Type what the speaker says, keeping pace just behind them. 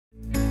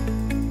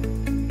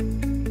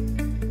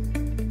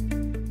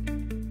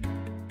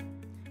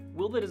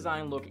the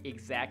design look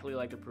exactly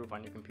like the proof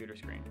on your computer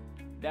screen?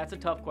 That's a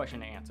tough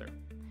question to answer.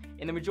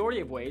 In the majority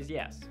of ways,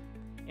 yes.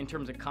 In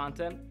terms of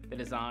content, the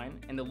design,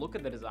 and the look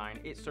of the design,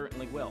 it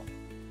certainly will.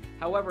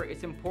 However,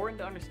 it's important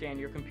to understand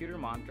your computer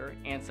monitor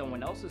and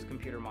someone else's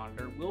computer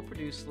monitor will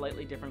produce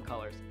slightly different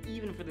colors,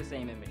 even for the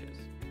same images.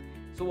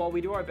 So while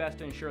we do our best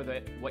to ensure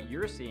that what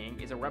you're seeing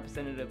is a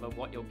representative of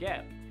what you'll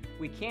get,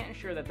 we can't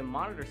ensure that the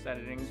monitor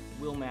settings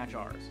will match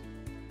ours.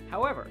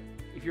 However,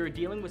 if you're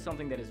dealing with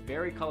something that is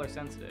very color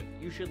sensitive,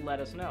 you should let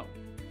us know.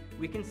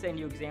 We can send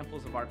you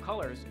examples of our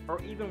colors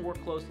or even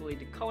work closely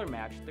to color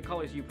match the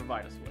colors you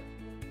provide us with.